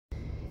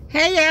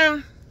Hey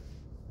y'all,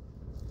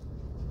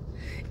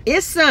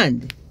 it's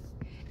Sunday,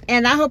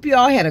 and I hope you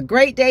all had a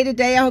great day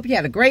today. I hope you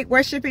had a great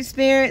worship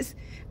experience.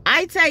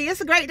 I tell you,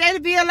 it's a great day to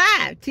be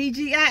alive.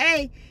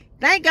 TGIA.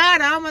 Thank God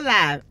I'm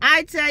alive.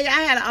 I tell you,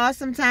 I had an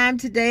awesome time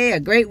today,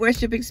 a great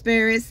worship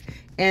experience,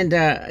 and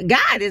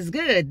God is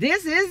good.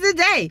 This is the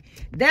day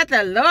that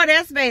the Lord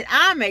has made.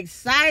 I'm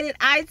excited.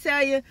 I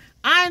tell you,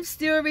 I'm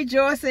still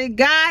rejoicing.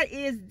 God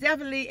is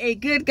definitely a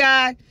good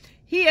God.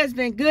 He has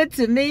been good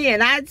to me,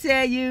 and I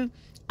tell you,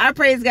 I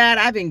praise God,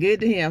 I've been good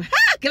to him.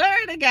 Ha!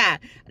 Glory to God.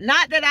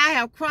 Not that I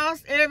have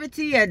crossed every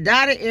T and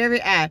dotted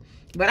every I,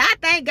 but I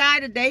thank God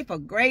today for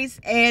grace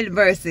and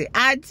mercy.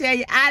 I tell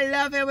you, I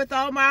love him with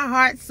all my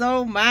heart,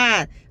 soul,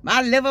 mind,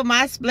 my liver,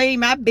 my spleen,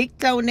 my big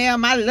toenail,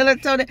 my little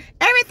toenail,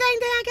 everything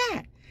that I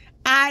got.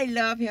 I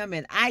love him,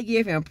 and I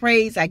give him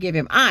praise, I give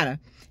him honor,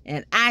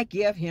 and I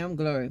give him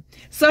glory.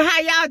 So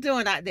how y'all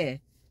doing out there?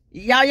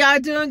 Y'all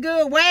doing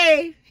good?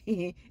 Wave.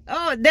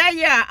 Oh, there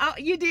you are. Oh,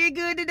 you did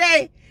good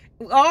today.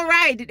 All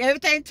right. Did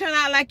everything turn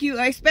out like you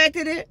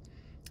expected it?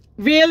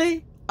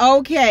 Really?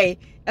 Okay.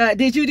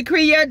 Did you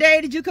decree your day?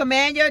 Did you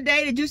command your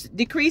day? Did you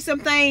decree some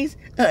things?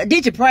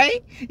 Did you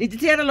pray? Did you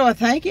tell the Lord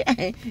thank you?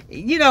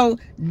 You know,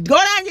 go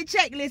down your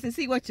checklist and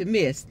see what you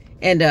missed.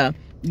 And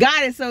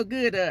God is so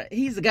good.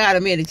 He's a God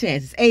of many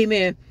chances.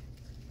 Amen.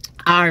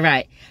 All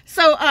right.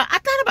 So I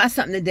thought about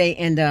something today,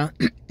 and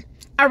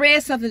I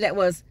read something that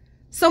was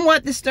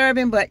somewhat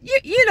disturbing, but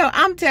you know,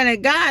 I'm telling you,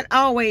 God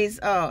always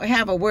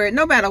have a word,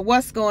 no matter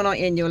what's going on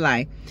in your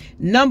life.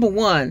 Number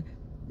one,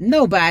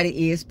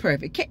 nobody is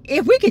perfect.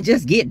 If we can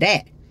just get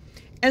that.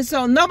 And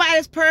so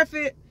nobody's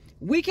perfect.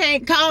 We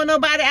can't call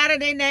nobody out of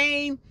their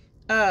name.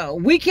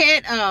 We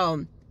can't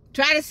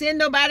try to send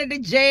nobody to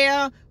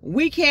jail.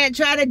 We can't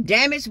try to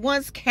damage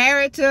one's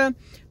character.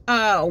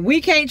 We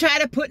can't try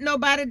to put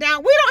nobody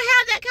down. We don't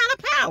have that kind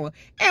of power.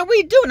 And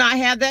we do not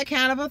have that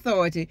kind of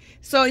authority.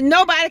 So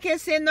nobody can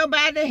send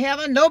nobody to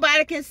heaven.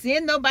 Nobody can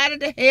send nobody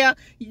to hell.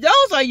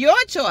 Those are your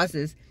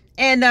choices.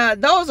 And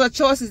those are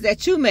choices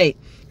that you make.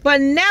 But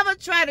never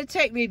try to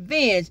take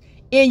revenge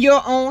in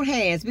your own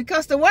hands.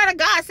 Because the word of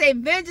God says,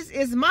 vengeance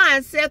is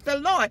mine, saith the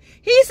Lord.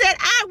 He said,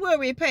 I will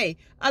repay.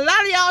 A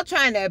lot of y'all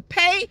trying to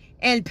pay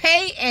and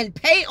pay and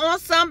pay on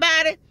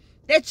somebody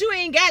that you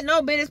ain't got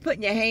no business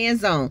putting your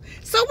hands on.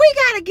 So we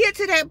got to get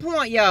to that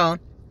point, y'all.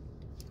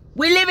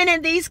 We're living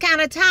in these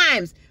kind of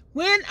times.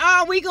 When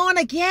are we going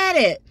to get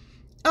it?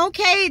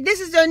 Okay, this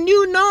is a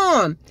new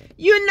norm.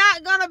 You're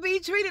not going to be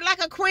treated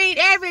like a queen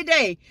every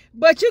day.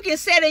 But you can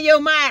set in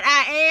your mind,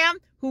 I am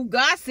who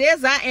God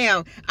says I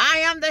am. I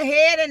am the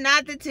head and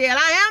not the tail.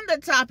 I am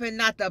the top and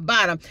not the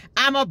bottom.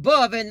 I'm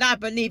above and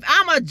not beneath.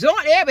 I'm a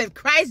joint heir with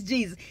Christ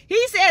Jesus.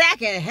 He said I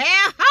can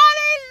have,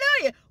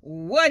 hallelujah,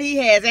 what he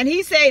has. And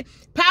he said,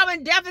 power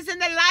and death is in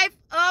the life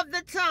of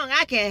the tongue.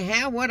 I can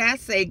have what I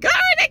say. Glory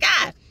to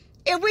God.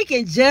 If we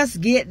can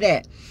just get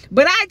that.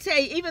 But I tell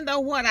you, even though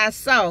what I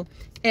saw,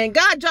 and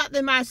God dropped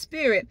in my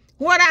spirit,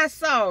 what I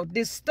saw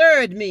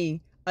disturbed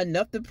me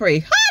enough to pray.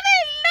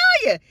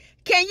 Hallelujah.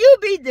 Can you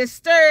be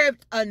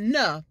disturbed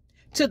enough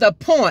to the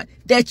point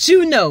that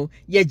you know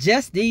you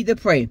just need to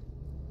pray?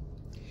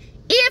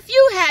 If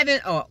you have an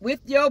art with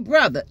your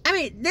brother, I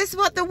mean, this is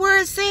what the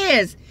word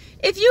says.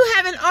 If you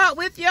have an art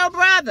with your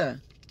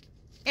brother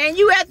and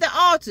you at the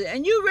altar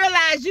and you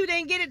realize you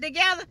didn't get it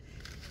together,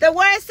 the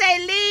word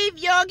say, leave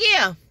your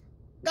gift.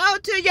 Go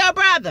to your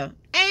brother.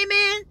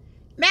 Amen.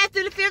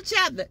 Matthew the 5th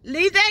chapter.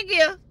 Leave that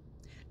gift.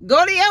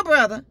 Go to your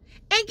brother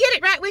and get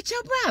it right with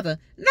your brother.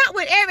 Not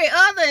with every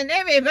other and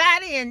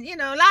everybody and, you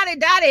know,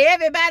 lottie-dottie,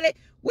 everybody.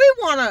 We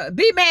want to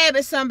be mad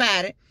with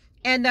somebody.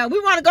 And we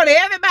want to go to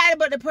everybody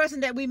but the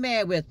person that we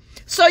mad with.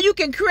 So you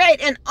can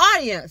create an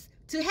audience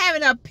to have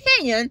an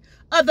opinion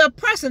of the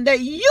person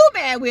that you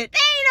mad with. They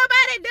ain't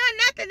nobody done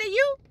nothing to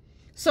you.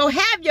 So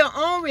have your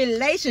own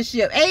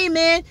relationship.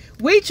 Amen.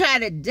 We try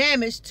to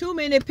damage too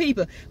many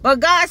people.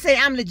 But God said,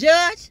 I'm the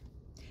judge.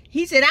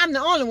 He said, I'm the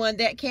only one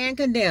that can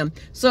condemn.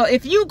 So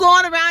if you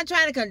going around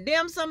trying to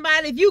condemn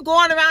somebody, if you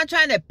going around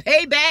trying to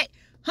pay back,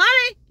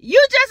 honey,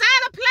 you just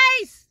out of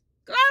place.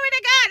 Glory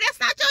to God. That's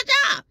not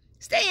your job.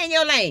 Stay in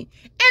your lane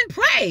and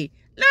pray.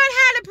 Learn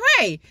how to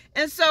pray.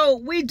 And so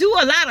we do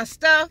a lot of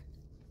stuff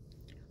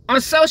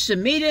on social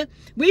media.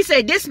 We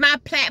say, this is my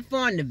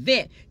platform to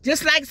vent.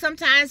 Just like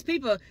sometimes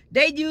people,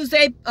 they use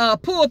their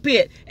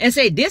pulpit and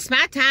say, this is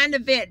my time to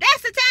vent.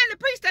 That's the time to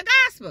preach the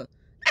gospel.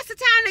 That's the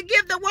time to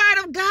give the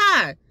word of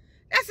God.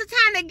 That's the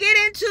time to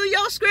get into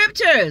your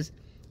scriptures.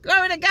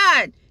 Glory to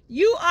God.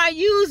 You are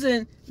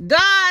using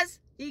God's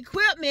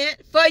equipment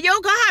for your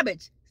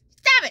garbage.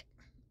 Stop it.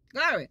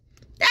 Glory.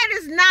 That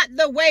is not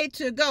the way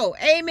to go.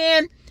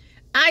 Amen.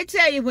 I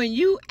tell you, when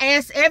you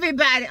ask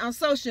everybody on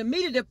social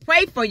media to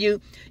pray for you,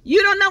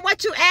 you don't know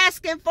what you're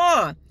asking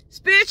for.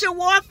 Spiritual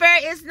warfare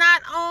is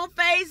not on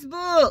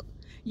Facebook.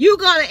 You're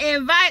going to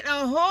invite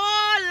a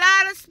whole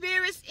lot of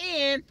spirits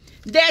in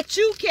that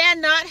you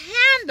cannot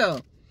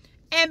handle.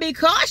 And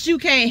because you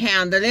can't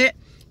handle it,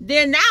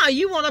 then now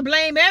you want to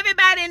blame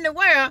everybody in the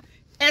world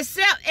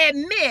except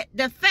admit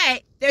the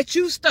fact that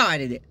you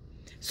started it.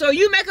 So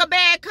you make a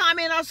bad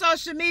comment on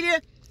social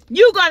media,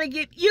 you're gonna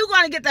get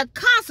the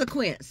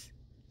consequence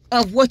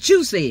of what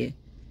you said.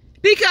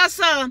 Because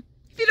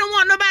if you don't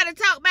want nobody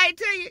to talk back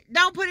to you,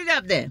 don't put it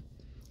up there.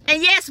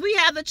 And yes, we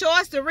have the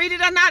choice to read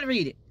it or not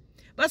read it.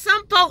 But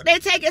some folk, they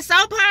take it so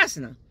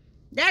personal.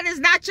 That is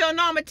not your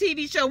normal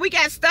TV show. We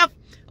got stuff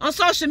on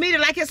social media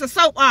like it's a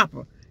soap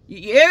opera.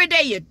 Every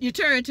day you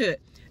turn to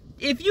it.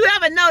 If you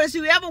ever notice,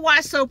 you ever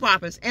watch soap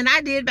operas, and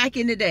I did back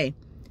in the day,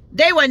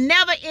 they were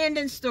never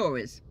ending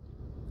stories.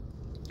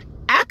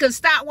 I could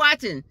stop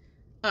watching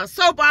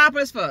soap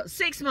operas for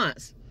 6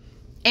 months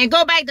and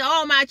go back to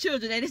All My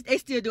Children, and they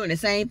still doing the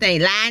same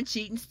thing. Lying,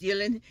 cheating,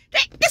 stealing. The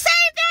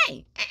same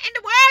thing. And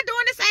the world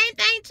doing the same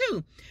thing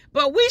too.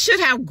 But we should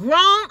have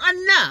grown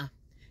enough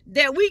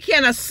that we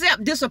can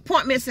accept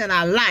disappointments in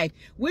our life.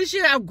 We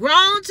should have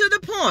grown to the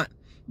point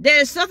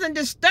that if something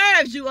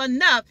disturbs you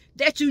enough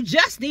that you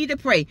just need to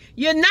pray.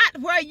 You're not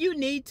where you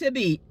need to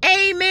be.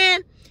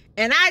 Amen.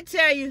 And I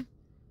tell you,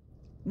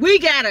 we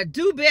got to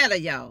do better,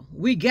 y'all.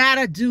 We got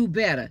to do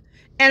better.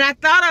 And I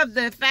thought of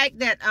the fact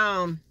that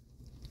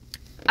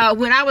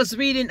when I was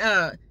reading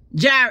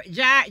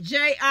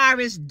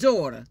Jairus'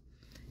 daughter,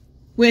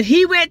 when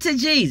he went to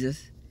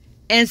Jesus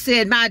and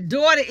said, my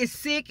daughter is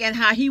sick, and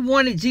how he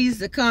wanted Jesus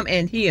to come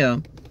and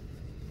heal.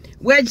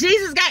 Well,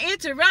 Jesus got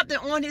interrupted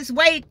on his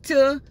way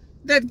to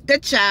the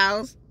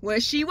child's where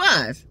she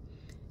was.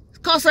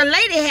 Because a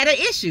lady had an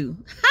issue.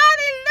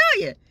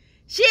 Hallelujah.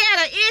 She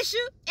had an issue,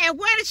 and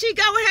where did she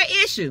go with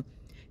her issue?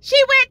 She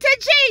went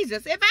to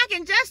Jesus. If I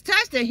can just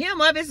touch the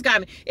hem of his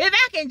garment, if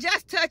I can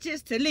just touch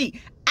his tallit,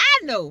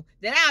 I know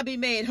that I'll be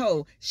made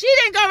whole. She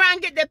didn't go around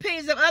and get the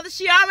opinions of others.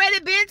 She already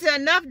been to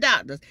enough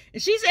doctors.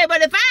 And she said,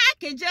 but if I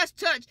can just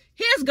touch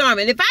his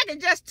garment, if I can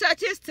just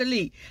touch his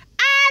tallit,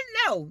 I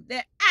know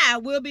that I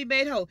will be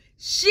made whole.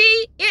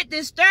 It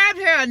disturbed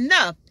her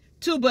enough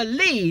to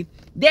believe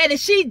that if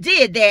she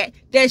did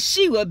that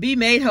she would be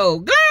made whole.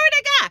 Glory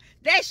to God.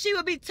 That she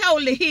would be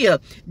totally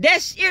healed. In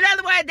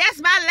other words, that's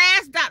my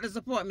last doctor's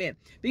appointment.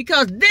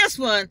 Because this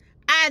one,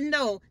 I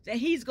know that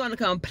he's going to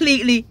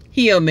completely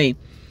heal me.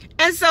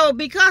 And so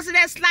because of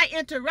that slight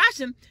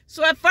interruption,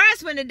 so at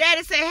first when the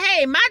daddy said,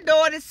 hey, my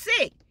daughter's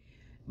sick.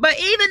 But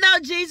even though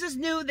Jesus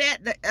knew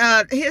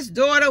that his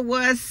daughter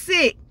was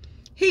sick,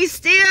 he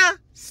still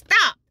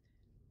stopped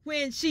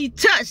when she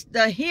touched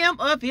the hem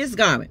of his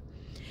garment.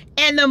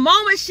 And the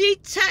moment she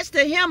touched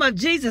the hem of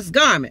Jesus'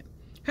 garment,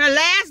 her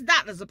last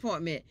doctor's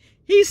appointment,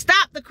 he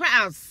stopped the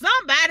crowd.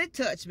 Somebody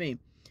touched me.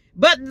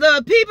 But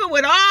the people,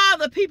 with all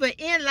the people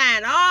in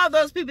line, all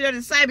those people that are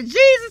disciples,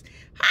 Jesus,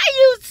 how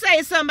you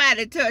say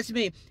somebody touched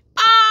me?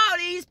 All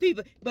these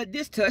people. But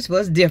this touch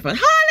was different.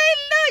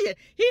 Hallelujah.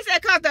 He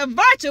said, because the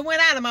virtue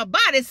went out of my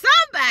body.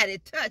 Somebody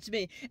touched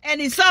me. And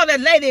he saw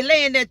that lady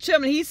laying there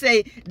trembling. He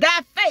said,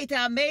 thy faith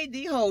hath made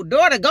thee whole.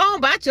 Daughter, go on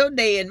about your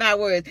day, in my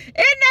words. Isn't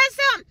that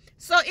something?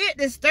 So it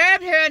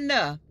disturbed her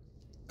enough,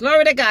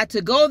 glory to God,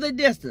 to go the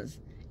distance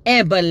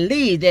and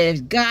believe that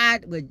if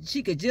God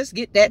she could just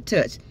get that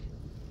touch.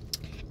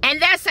 And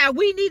that's how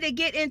we need to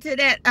get into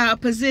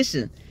that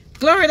position.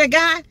 Glory to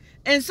God.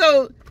 And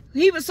so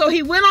he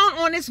went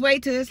on his way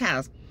to his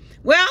house.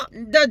 Well,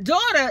 the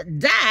daughter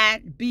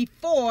died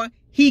before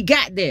he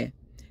got there.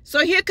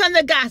 So here come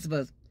the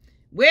Gospels.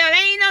 Well,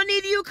 ain't no need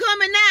of you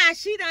coming now.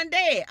 She done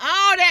dead.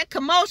 All that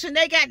commotion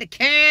they got to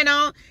carrying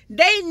on.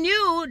 They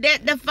knew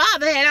that the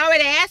Father had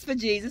already asked for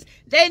Jesus.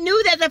 They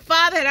knew that the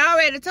Father had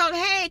already told,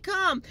 hey,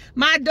 come,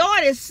 my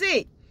daughter's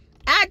sick.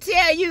 I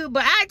tell you,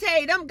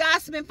 them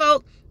gossiping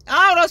folk,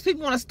 all those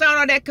people want to start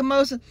all that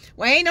commotion.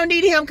 Well, ain't no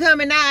need of him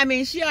coming now. I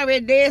mean, she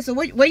already dead, so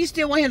what you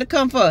still want him to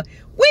come for?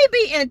 We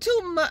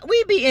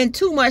be in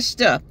too much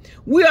stuff.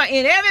 We are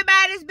in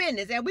everybody's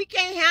business, and we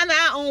can't handle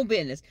our own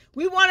business.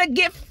 We want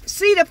to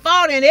see the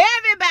fault in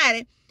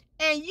everybody,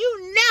 and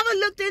you never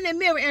looked in the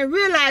mirror and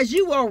realized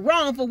you were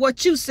wrong for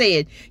what you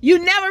said. You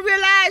never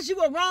realized you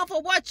were wrong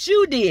for what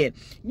you did.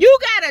 You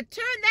got to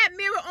turn that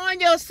mirror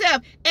on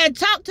yourself and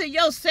talk to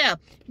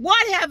yourself.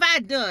 What have I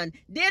done?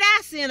 Did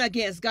I sin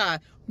against God?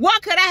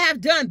 What could I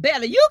have done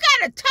better? You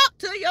got to talk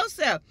to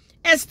yourself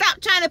and stop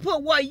trying to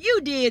put what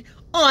you did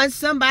on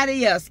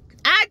somebody else.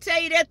 I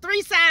tell you, there are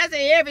 3 sides to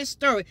every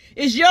story.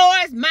 It's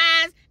yours,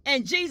 mine,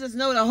 and Jesus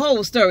knows the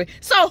whole story.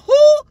 So who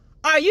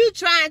are you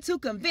trying to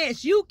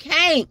convince? You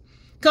can't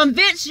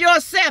convince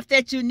yourself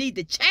that you need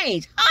to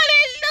change.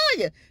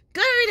 Hallelujah.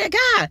 Glory to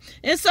God.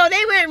 And so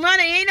they went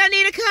running. Ain't no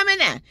need to come in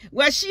there.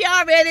 Well, she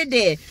already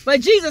did.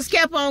 But Jesus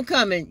kept on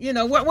coming. You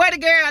know, where the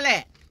girl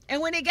at?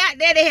 And when they got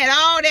there, they had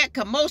all that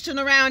commotion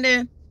around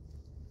there.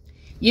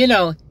 You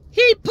know,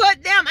 he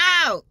put them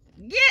out.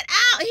 Get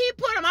out. He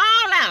put them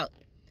all out.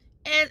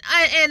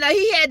 And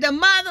he had the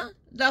mother,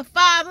 the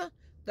father,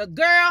 the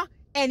girl,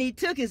 and he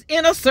took his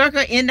inner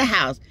circle in the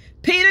house.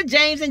 Peter,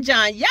 James, and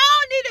John.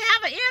 Y'all need to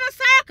have an inner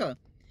circle.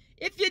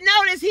 If you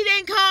notice, he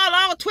didn't call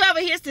all 12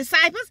 of his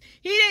disciples.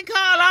 He didn't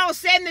call all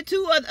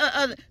 72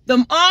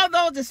 of all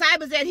those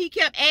disciples that he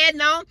kept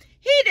adding on.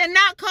 He did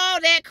not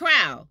call that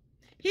crowd.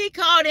 He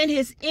called in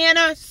his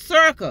inner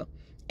circle.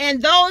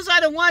 And those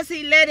are the ones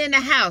he let in the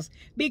house.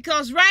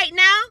 Because right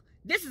now,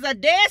 this is a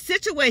dead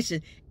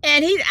situation.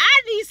 And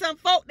I need some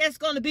folk that's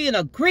going to be in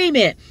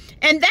agreement.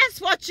 And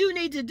that's what you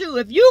need to do.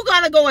 If you're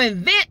going to go and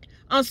vent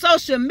on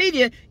social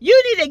media,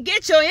 you need to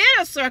get your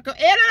inner circle,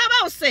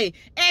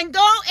 and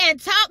go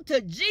and talk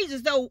to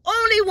Jesus, the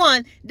only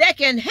one that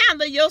can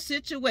handle your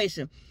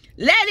situation.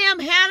 Let him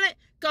handle it,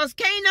 because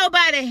can't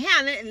nobody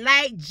handle it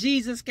like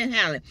Jesus can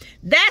handle it.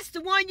 That's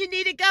the one you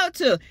need to go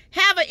to.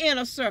 Have an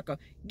inner circle.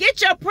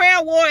 Get your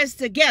prayer warriors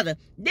together.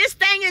 This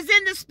thing is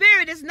in the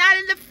spirit. It's not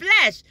in the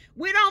flesh.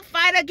 We don't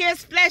fight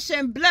against flesh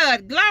and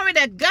blood. Glory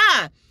to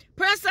God.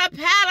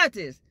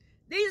 Principalities.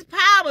 These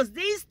powers,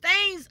 these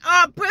things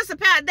are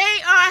principalities. They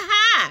are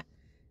high.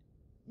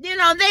 You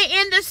know, they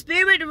in the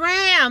spirit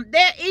realm.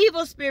 They're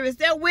evil spirits.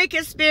 They're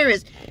wicked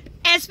spirits.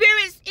 And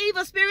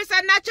evil spirits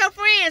are not your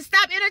friends.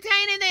 Stop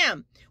entertaining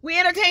them. We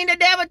entertain the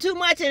devil too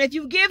much. And if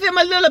you give him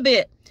a little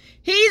bit,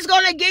 he's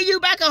going to give you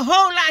back a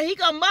whole lot. He's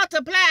going to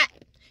multiply.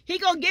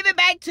 He's going to give it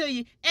back to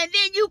you. And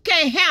then you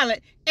can't handle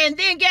it. And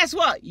then guess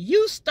what?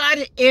 You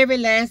started every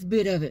last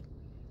bit of it.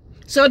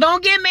 So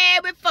don't get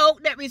mad with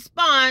folk that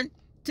respond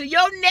to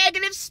your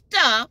negative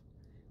stuff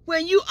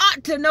when you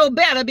ought to know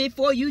better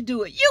before you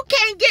do it. You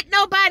can't get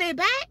nobody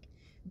back.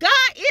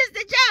 God is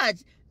the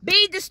judge.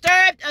 Be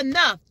disturbed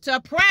enough to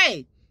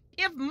pray.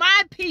 If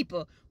my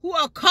people who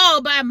are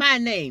called by my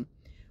name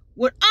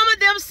would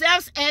humble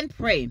themselves and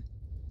pray,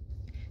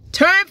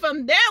 turn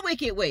from their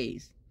wicked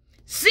ways,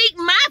 seek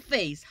my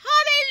face.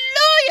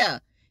 Hallelujah.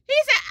 He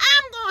said,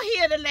 I'm going to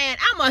heal the land.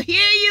 I'm going to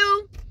hear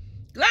you.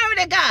 Glory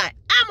to God.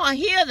 I'm going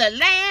to heal the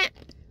land.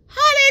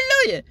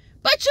 Hallelujah.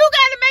 But you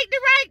got to make the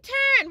right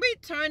turn. We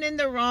turn in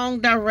the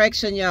wrong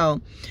direction,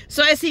 y'all.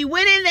 So as he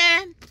went in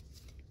there,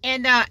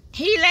 and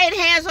he laid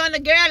hands on the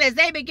girl as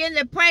they began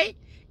to pray,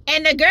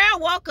 and the girl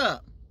woke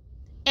up.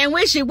 And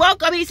when she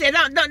woke up, he said,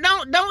 don't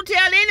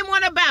tell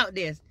anyone about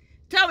this.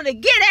 Tell me to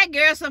get that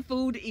girl some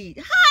food to eat.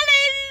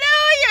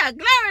 Hallelujah.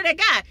 Glory to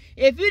God.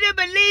 If you didn't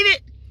believe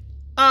it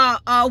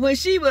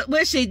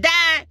when she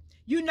died,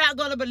 you're not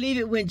going to believe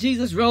it when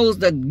Jesus rose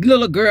the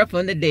little girl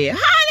from the dead.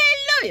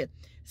 Hallelujah.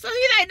 So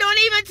he like, don't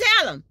even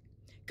tell him.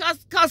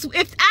 Because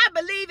if I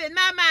believe in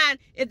my mind,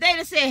 if they'd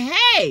have said,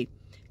 hey,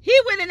 he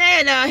went in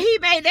there and he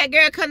made that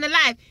girl come to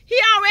life. He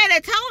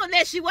already told them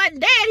that she wasn't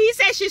dead. He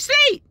said she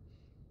sleep.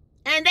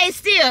 And they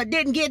still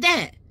didn't get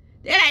that.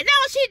 They're like,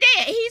 no, she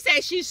dead. He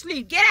said she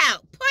sleep. Get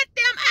out. Put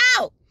them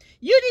out.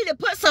 You need to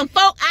put some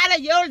folk out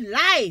of your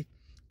life.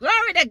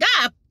 Glory to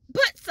God.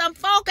 Put some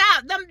folk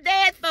out. Them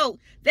dead folk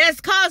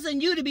that's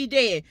causing you to be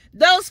dead.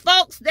 Those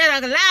folks that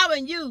are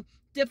allowing you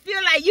to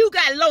feel like you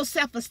got low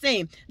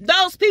self-esteem.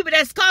 Those people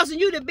that's causing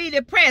you to be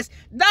depressed.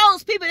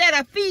 Those people that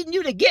are feeding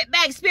you the get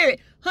back spirit.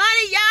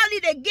 Honey, y'all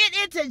need to get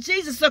into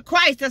Jesus the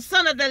Christ, the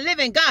Son of the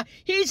living God.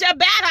 He's your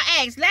battle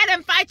axe. Let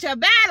him fight your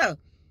battle.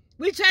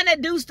 We're trying to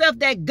do stuff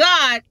that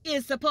God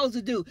is supposed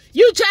to do.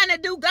 You trying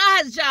to do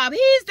God's job.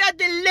 He's the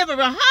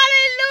deliverer.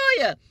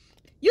 Hallelujah.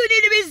 You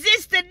need to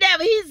resist the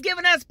devil. He's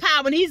given us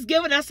power and he's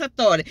given us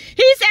authority.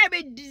 He said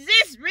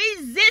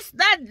resist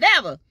the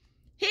devil.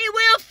 He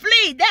will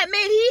flee. That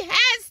means he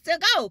has to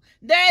go.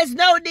 There is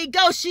no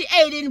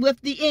negotiating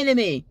with the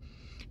enemy.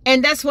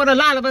 And that's what a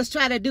lot of us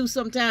try to do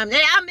sometimes.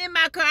 Hey, I'm in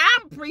my car.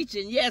 I'm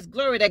preaching. Yes,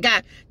 glory to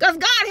God. Because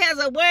God has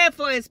a word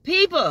for his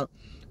people.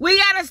 We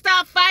got to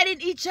stop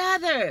fighting each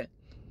other.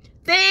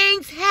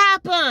 Things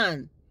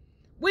happen.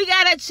 We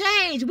got to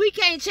change. We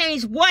can't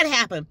change what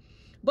happened.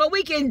 But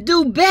we can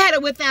do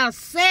better with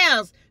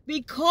ourselves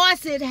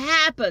because it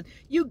happened.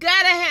 You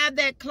got to have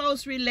that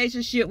close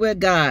relationship with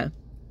God.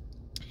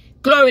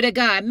 Glory to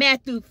God.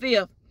 Matthew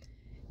 5.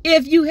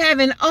 If you have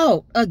an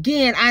ought,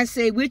 again, I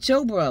say with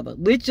your brother,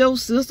 with your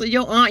sister,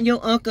 your aunt,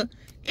 your uncle.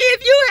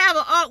 If you have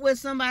an ought with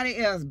somebody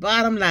else,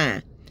 bottom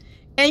line,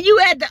 and you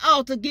at the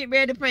altar get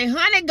ready to pray,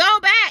 honey, go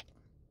back.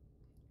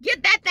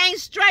 Get that thing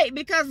straight,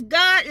 because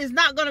God is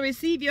not going to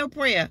receive your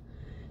prayer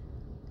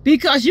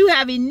because you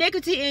have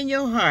iniquity in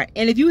your heart.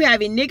 And if you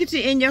have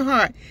iniquity in your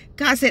heart,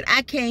 God said,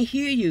 I can't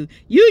hear you.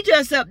 You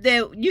just up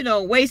there,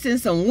 wasting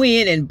some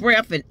wind and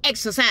breath and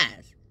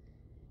exercise.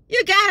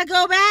 You got to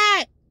go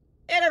back.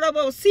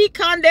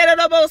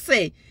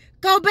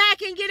 Go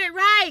back and get it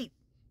right.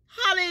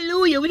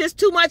 Hallelujah. There's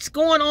too much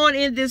going on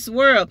in this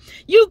world.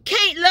 You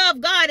can't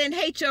love God and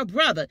hate your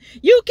brother.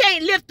 You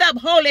can't lift up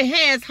holy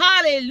hands.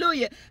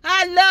 Hallelujah.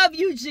 I love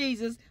you,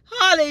 Jesus.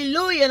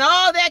 Hallelujah. And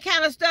all that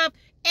kind of stuff.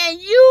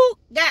 And you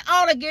got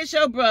all against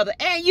your brother.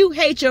 And you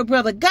hate your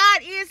brother. God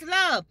is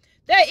love.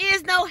 There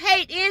is no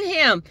hate in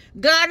him.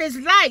 God is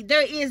light.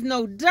 There is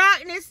no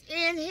darkness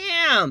in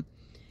him.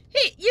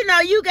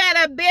 You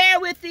got to bear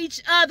with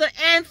each other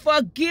and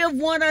forgive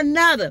one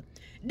another.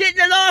 Didn't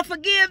the Lord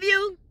forgive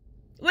you?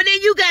 Well,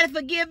 then you got to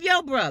forgive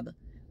your brother.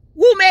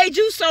 Who made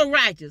you so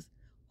righteous?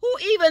 Who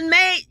even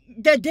made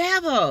the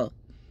devil?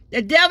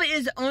 The devil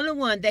is the only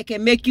one that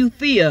can make you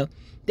feel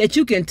that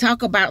you can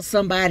talk about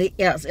somebody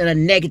else in a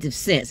negative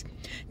sense.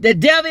 The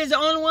devil is the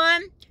only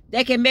one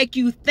that can make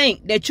you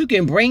think that you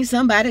can bring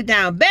somebody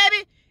down.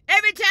 Baby,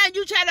 Every time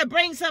you try to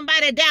bring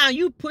somebody down,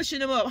 you pushing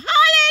them up. Hallelujah.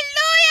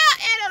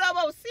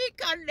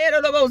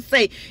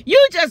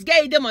 You just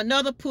gave them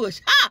another push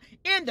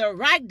in the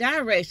right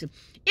direction.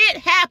 It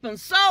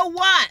happens. So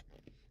what?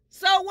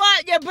 So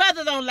what? Your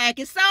brother don't like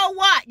it. So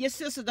what? Your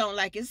sister don't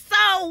like it.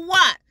 So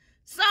what?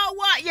 So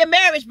what? Your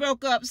marriage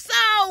broke up. So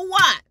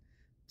what?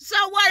 So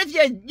what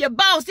if your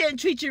boss didn't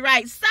treat you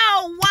right? So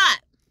what?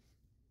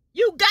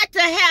 You got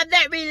to have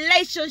that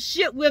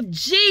relationship with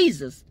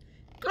Jesus.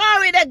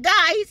 Glory to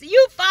God. He said,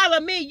 you follow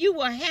me, you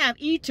will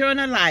have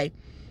eternal life.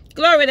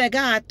 Glory to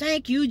God.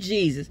 Thank you,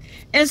 Jesus.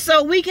 And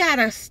so we got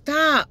to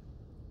stop.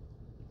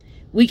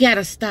 We got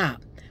to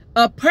stop.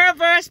 A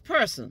perverse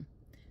person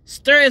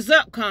stirs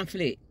up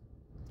conflict.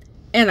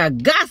 And a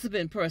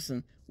gossiping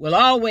person will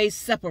always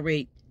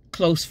separate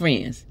close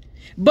friends.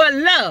 But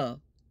love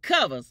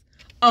covers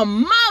a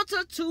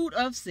multitude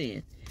of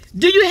sin.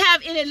 Do you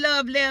have any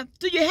love left?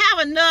 Do you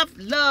have enough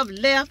love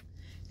left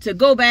to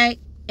go back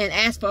and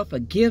ask for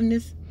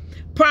forgiveness?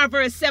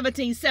 Proverbs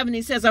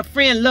 17:70 says a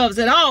friend loves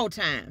at all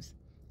times.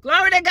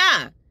 Glory to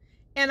God.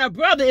 And a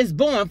brother is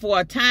born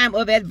for a time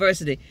of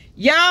adversity.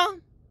 Y'all,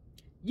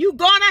 you're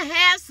gonna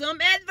have some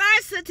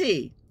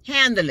adversity.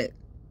 Handle it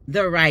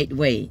the right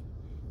way.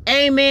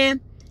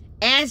 Amen.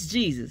 Ask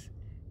Jesus.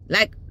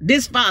 Like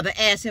this father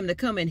asked him to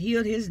come and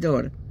heal his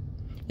daughter.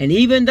 And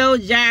even though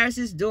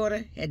Jairus'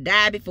 daughter had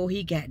died before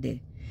he got there,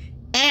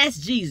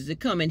 ask Jesus to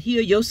come and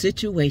heal your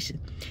situation.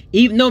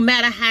 Even no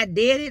matter how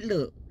dead it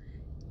looked.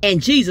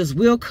 And Jesus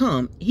will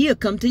come. He'll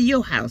come to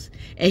your house.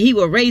 And he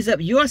will raise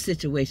up your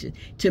situation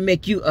to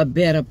make you a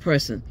better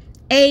person.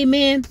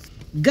 Amen.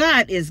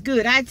 God is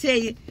good. I tell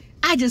you,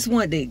 I just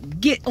wanted to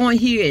get on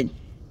here and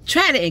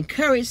try to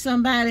encourage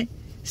somebody.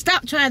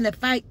 Stop trying to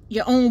fight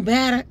your own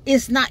battle.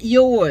 It's not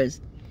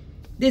yours.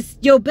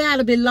 Your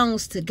battle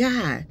belongs to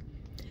God.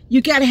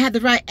 You got to have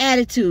the right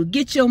attitude.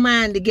 Get your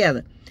mind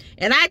together.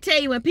 And I tell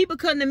you, when people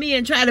come to me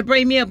and try to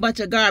bring me a bunch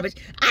of garbage,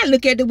 I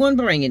look at the one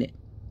bringing it.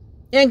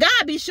 And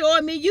God be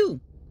showing me you.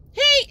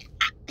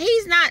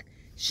 He's not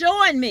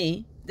showing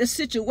me the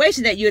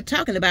situation that you're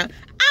talking about.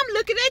 I'm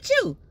looking at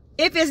you.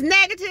 If it's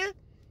negative,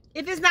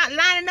 if it's not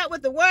lining up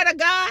with the word of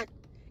God,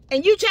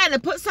 and you trying to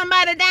put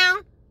somebody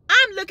down,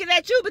 I'm looking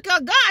at you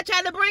because God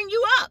trying to bring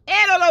you up.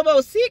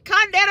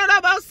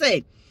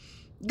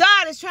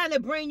 God is trying to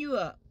bring you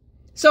up.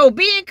 So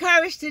be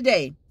encouraged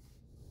today.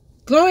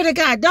 Glory to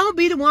God. Don't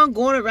be the one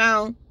going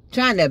around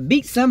trying to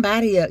beat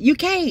somebody up. You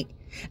can't.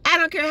 I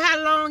don't care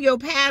how long your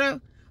paddle,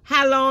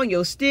 how long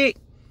your stick.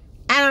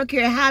 I don't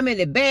care how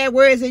many bad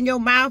words in your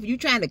mouth. You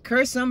trying to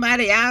curse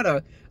somebody out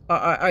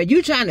or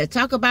you trying to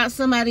talk about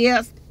somebody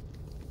else.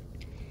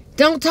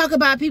 Don't talk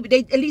about people.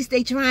 At least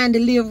they trying to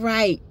live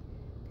right.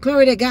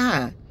 Glory to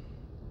God.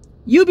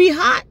 You be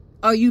hot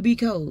or you be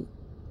cold.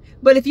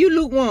 But if you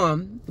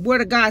lukewarm, the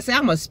word of God says,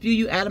 I'm going to spew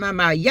you out of my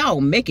mouth.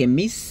 Y'all making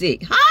me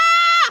sick.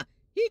 Ha!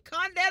 He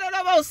can't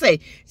say.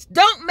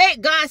 Don't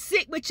make God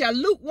sick with your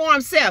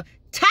lukewarm self.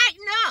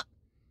 Tighten up.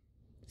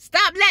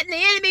 Stop letting the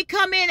enemy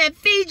come in and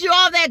feed you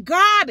all that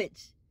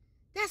garbage.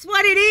 That's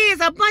what it is,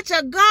 a bunch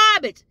of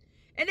garbage.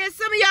 And then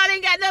some of y'all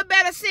ain't got no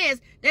better sense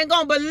than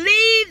going to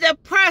believe the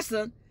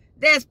person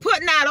that's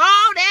putting out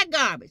all that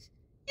garbage.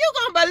 You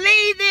going to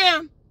believe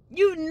them?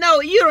 You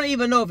don't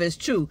even know if it's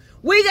true.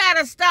 We got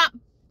to stop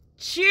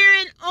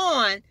cheering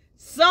on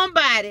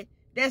somebody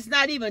that's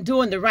not even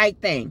doing the right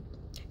thing.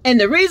 And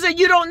the reason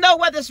you don't know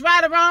whether it's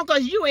right or wrong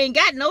because you ain't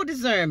got no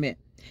discernment.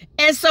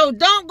 And so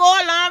don't go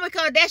along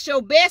because that's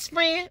your best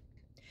friend.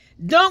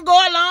 Don't go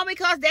along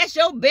because that's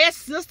your best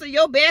sister,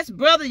 your best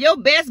brother, your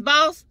best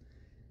boss.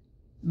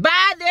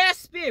 By their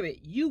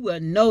spirit, you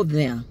will know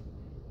them.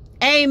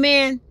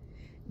 Amen.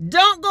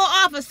 Don't go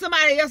off of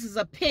somebody else's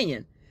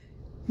opinion.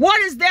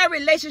 What is their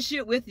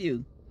relationship with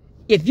you?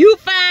 If you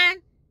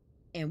find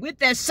and with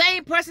that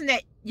same person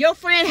that your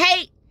friend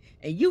hate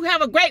and you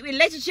have a great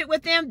relationship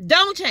with them,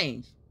 don't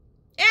change.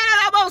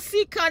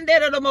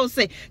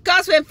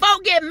 Because when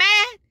folk get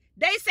mad,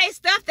 they say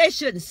stuff they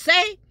shouldn't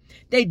say.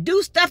 They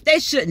do stuff they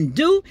shouldn't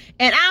do.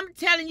 And I'm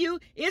telling you,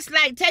 it's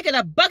like taking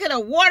a bucket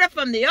of water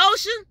from the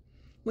ocean.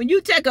 When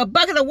you take a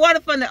bucket of water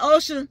from the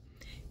ocean,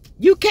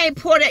 you can't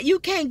pour that. You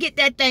can't get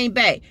that thing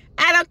back.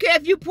 I don't care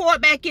if you pour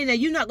it back in there.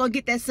 You're not going to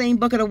get that same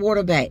bucket of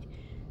water back.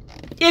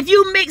 If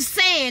you mix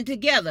sand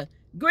together,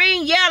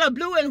 green, yellow,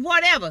 blue, and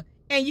whatever,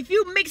 and if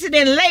you mix it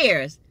in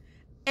layers,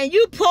 and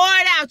you pour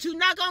it out, you're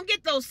not going to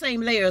get those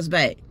same layers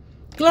back.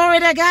 Glory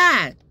to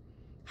God.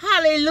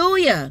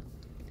 Hallelujah.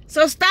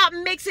 So stop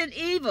mixing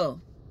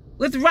evil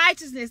with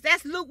righteousness.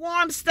 That's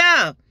lukewarm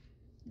stuff.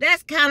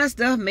 That kind of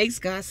stuff makes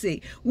God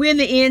sick. We're in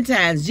the end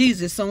times.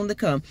 Jesus is soon to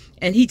come.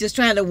 And he's just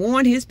trying to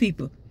warn his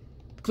people.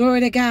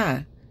 Glory to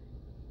God.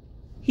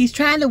 He's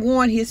trying to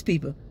warn his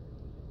people.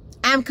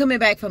 I'm coming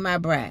back for my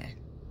bride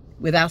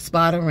without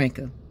spot or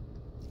wrinkle.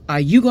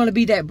 Are you going to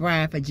be that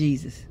bride for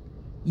Jesus?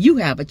 You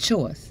have a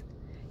choice.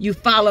 You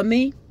follow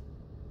me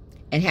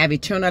and have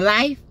eternal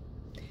life,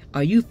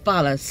 or you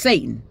follow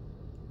Satan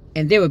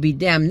and there will be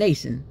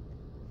damnation,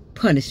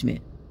 punishment.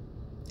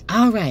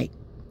 All right.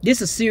 This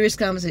is a serious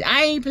conversation.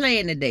 I ain't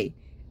playing today.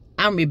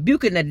 I'm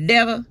rebuking the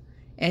devil,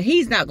 and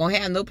he's not going to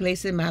have no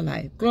place in my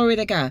life. Glory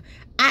to God.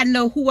 I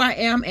know who I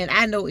am, and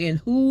I know in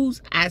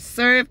whose I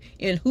serve,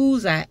 in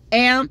whose I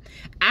am.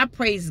 I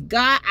praise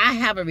God. I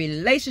have a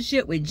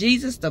relationship with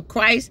Jesus the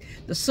Christ,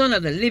 the Son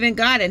of the living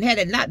God, and had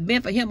it not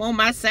been for him on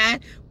my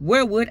side,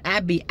 where would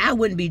I be? I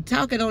wouldn't be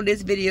talking on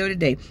this video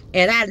today.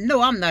 And I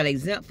know I'm not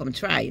exempt from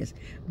trials,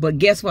 but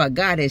guess what?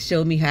 God has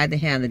shown me how to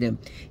handle them.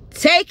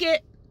 Take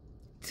it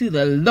to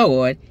the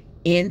Lord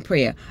in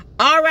prayer.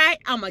 All right,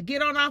 I'm going to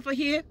get on off of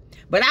here,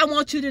 but I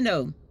want you to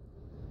know,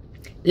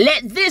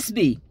 let this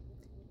be,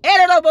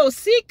 let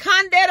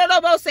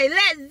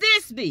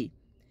this be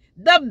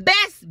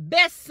the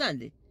best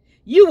Sunday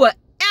you will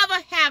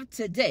ever have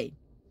today.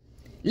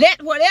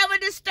 Let whatever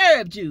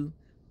disturbed you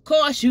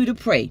cause you to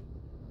pray.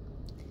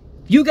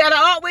 You got to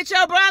argue with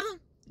your brother?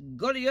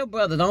 Go to your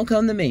brother. Don't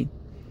come to me.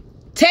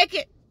 Take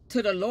it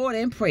to the Lord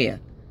in prayer.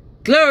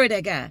 Glory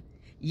to God.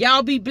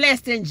 Y'all be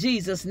blessed in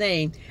Jesus'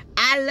 name.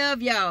 I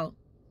love y'all.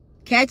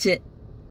 Catch it.